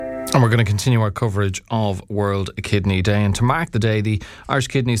And we're going to continue our coverage of World Kidney Day. And to mark the day, the Irish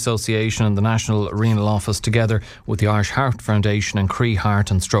Kidney Association and the National Renal Office, together with the Irish Heart Foundation and Cree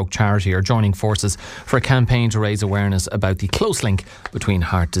Heart and Stroke Charity, are joining forces for a campaign to raise awareness about the close link between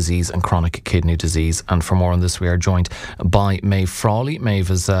heart disease and chronic kidney disease. And for more on this, we are joined by Maeve Frawley. Maeve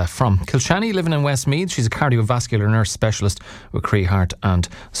is from Kilshanny, living in Westmeath. She's a cardiovascular nurse specialist with Cree Heart and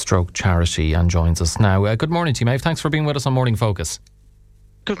Stroke Charity and joins us now. Good morning to you, Maeve. Thanks for being with us on Morning Focus.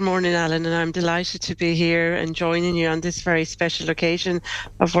 Good morning, Alan, and I'm delighted to be here and joining you on this very special occasion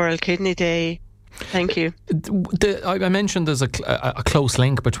of World Kidney Day. Thank you. I mentioned there's a close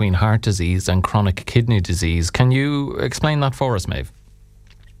link between heart disease and chronic kidney disease. Can you explain that for us, Maeve?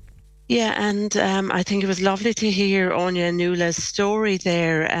 Yeah, and I think it was lovely to hear Áine Nuala's story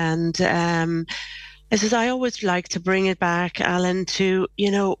there. And I always like to bring it back, Alan, to,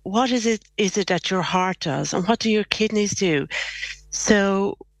 what is it that your heart does and what do your kidneys do?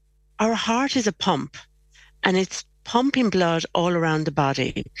 So our heart is a pump, and it's pumping blood all around the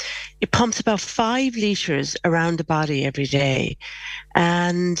body. It pumps about 5 litres around the body every day.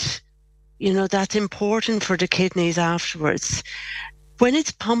 And, that's important for the kidneys afterwards. When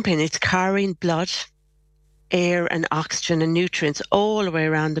it's pumping, it's carrying blood, air and oxygen and nutrients all the way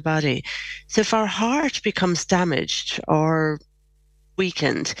around the body. So if our heart becomes damaged or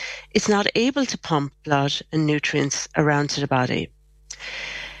weakened, it's not able to pump blood and nutrients around to the body.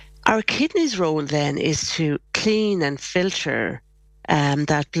 Our kidneys' role then is to clean and filter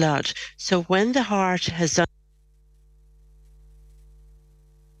that blood. So when the heart has done...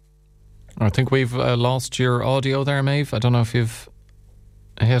 I think we've lost your audio there, Maeve. I don't know if you've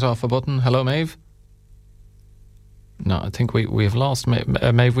hit off a button. Hello, Maeve? No, I think we've lost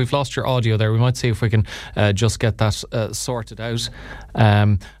Maeve. We've lost your audio there. We might see if we can just get that sorted out.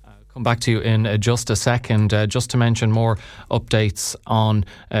 Come back to you in just a second. Just to mention more updates on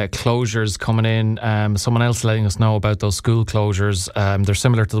closures coming in. Someone else letting us know about those school closures. They're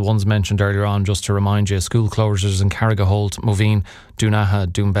similar to the ones mentioned earlier on. Just to remind you, school closures in Carrigaholt, Moveen, Doonaha,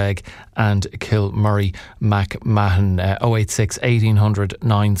 Doombeg and Kilmurray, Macmahon. 086 1800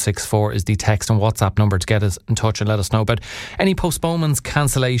 964 is the text and WhatsApp number to get us in touch and let us know about any postponements,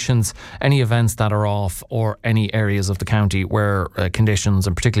 cancellations, any events that are off, or any areas of the county where conditions,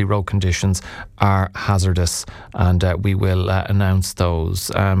 and particularly road conditions, are hazardous, and we will announce those.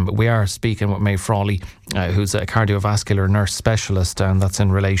 We are speaking with Maeve Frawley, who's a cardiovascular nurse specialist, and that's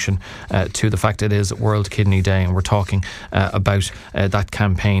in relation to the fact it is World Kidney Day, and we're talking about that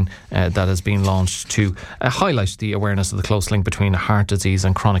campaign that has been launched to highlight the awareness of the close link between heart disease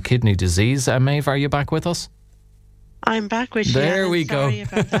and chronic kidney disease. Maeve, are you back with us? I'm back with you. There we go. Sorry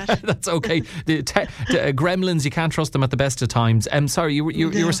about that. That's okay. The gremlins, you can't trust them at the best of times. Sorry,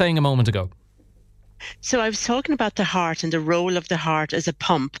 you were saying a moment ago. So I was talking about the heart and the role of the heart as a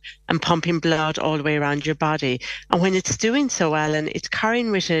pump and pumping blood all the way around your body. And when it's doing so, Alan, it's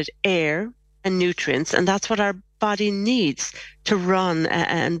carrying with it air and nutrients, and that's what our body needs to run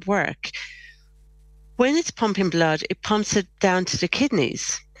and work. When it's pumping blood, it pumps it down to the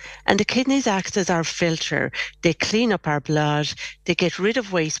kidneys. And the kidneys act as our filter. They clean up our blood, they get rid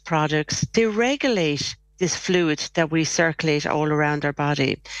of waste products, they regulate this fluid that we circulate all around our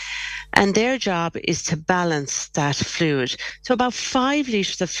body. And their job is to balance that fluid. So about 5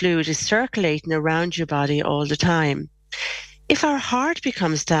 litres of fluid is circulating around your body all the time. If our heart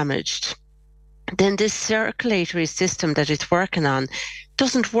becomes damaged, then this circulatory system that it's working on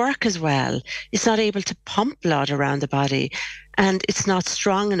doesn't work as well. It's not able to pump blood around the body, and it's not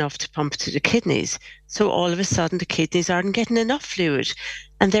strong enough to pump to the kidneys. So all of a sudden the kidneys aren't getting enough fluid,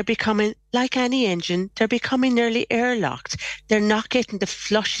 and they're becoming, like any engine, they're becoming nearly airlocked. They're not getting the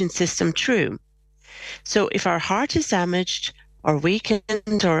flushing system through. So if our heart is damaged or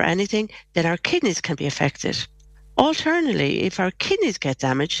weakened or anything, then our kidneys can be affected. Alternatively, if our kidneys get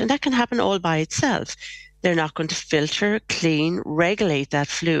damaged, and that can happen all by itself, they're not going to filter, clean, regulate that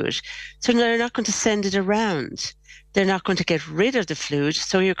fluid. So they're not going to send it around. They're not going to get rid of the fluid,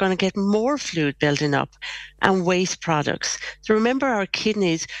 so you're going to get more fluid building up and waste products. So remember, our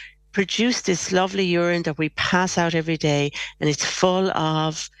kidneys produce this lovely urine that we pass out every day, and it's full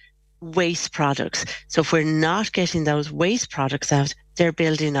of waste products. So if we're not getting those waste products out, they're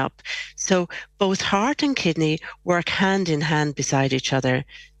building up. So both heart and kidney work hand in hand beside each other.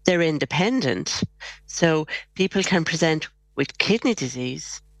 They're independent. So people can present with kidney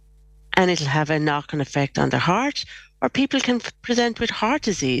disease and it'll have a knock-on effect on the heart, or people can present with heart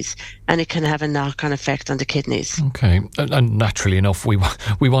disease and it can have a knock-on effect on the kidneys. Okay, and naturally enough, we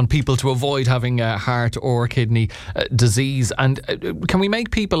want people to avoid having heart or kidney disease. And can we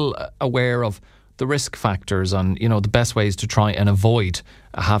make people aware of the risk factors and, the best ways to try and avoid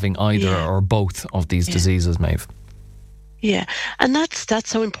having either or both of these diseases, Maeve. Yeah, and that's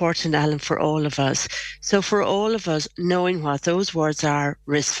so important, Alan, for all of us. So for all of us, knowing what those words are,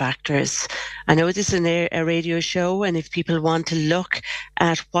 risk factors. I know this is a radio show, and if people want to look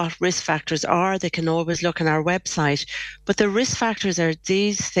at what risk factors are, they can always look on our website. But the risk factors are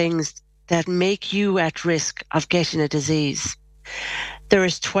these things that make you at risk of getting a disease. There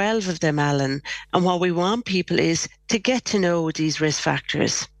is 12 of them, Alan, and what we want people is to get to know these risk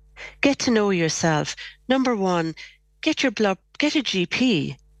factors. Get to know yourself. Number one, get a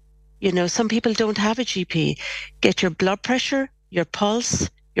GP. Some people don't have a GP. Get your blood pressure, your pulse,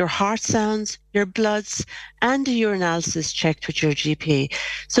 your heart sounds, your bloods, and the urinalysis checked with your GP.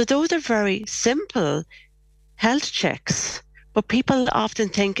 So those are very simple health checks, but people often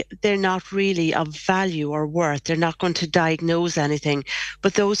think they're not really of value or worth. They're not going to diagnose anything.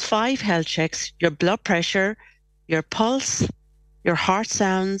 But those 5 health checks, your blood pressure, your pulse, your heart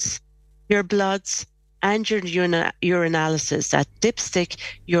sounds, your bloods, and your urinalysis, that dipstick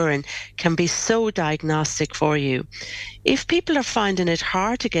urine, can be so diagnostic for you. If people are finding it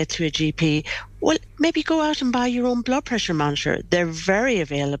hard to get to a GP, well, maybe go out and buy your own blood pressure monitor. They're very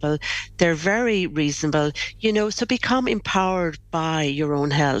available. They're very reasonable, so become empowered by your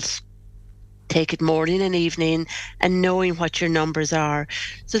own health. Take it morning and evening and knowing what your numbers are.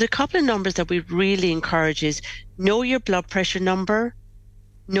 So the couple of numbers that we really encourage is know your blood pressure number,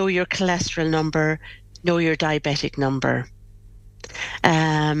 know your cholesterol number, know your diabetic number.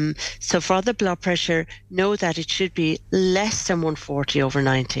 So for the blood pressure, know that it should be less than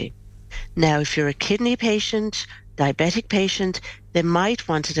 140/90. Now, if you're a kidney patient, diabetic patient, they might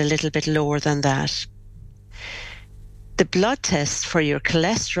want it a little bit lower than that. The blood tests for your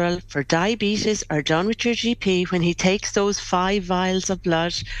cholesterol, for diabetes, are done with your GP when he takes those 5 vials of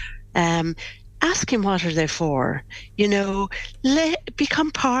blood. Ask him what are they for.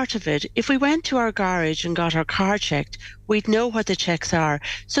 Become part of it. If we went to our garage and got our car checked, we'd know what the checks are.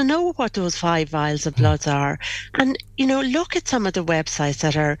 So know what those 5 vials of bloods are. And, look at some of the websites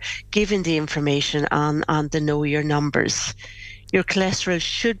that are giving the information on the know your numbers. Your cholesterol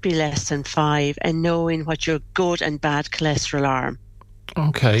should be less than 5, and knowing what your good and bad cholesterol are.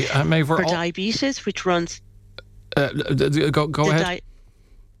 Okay. Maeve, for diabetes, which runs... go ahead.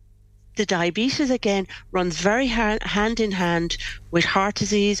 The diabetes, again, runs very hand in hand with heart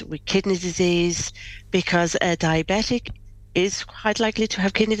disease, with kidney disease, because a diabetic is quite likely to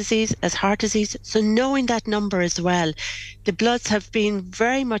have kidney disease as heart disease. So knowing that number as well. The bloods have been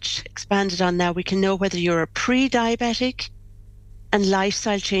very much expanded on now. We can know whether you're a pre-diabetic, and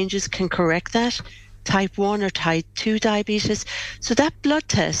lifestyle changes can correct that. Type 1 or type 2 diabetes. So that blood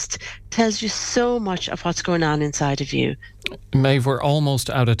test tells you so much of what's going on inside of you. Maeve, we're almost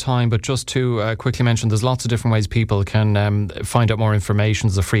out of time, but just to quickly mention, there's lots of different ways people can find out more information.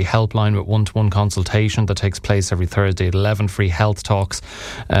 There's a free helpline with one-to-one consultation that takes place every Thursday at 11, free health talks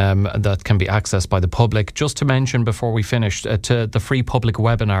that can be accessed by the public. Just to mention before we finish, to the free public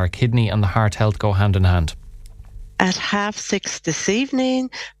webinar, Kidney and the Heart Health Go Hand in Hand. At 6:30 this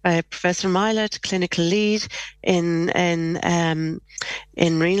evening by Professor Milet, clinical lead in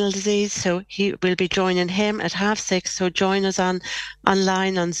renal disease. So he will be joining him at 6:30. So join us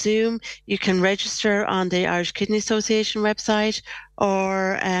online on Zoom. You can register on the Irish Kidney Association website,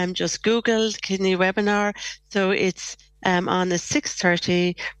 or just Google kidney webinar. So it's on at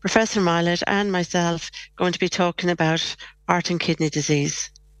 6:30. Professor Milet and myself going to be talking about heart and kidney disease.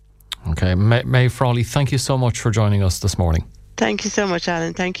 Okay, Maeve Frawley, thank you so much for joining us this morning. Thank you so much,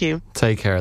 Alan. Thank you. Take care.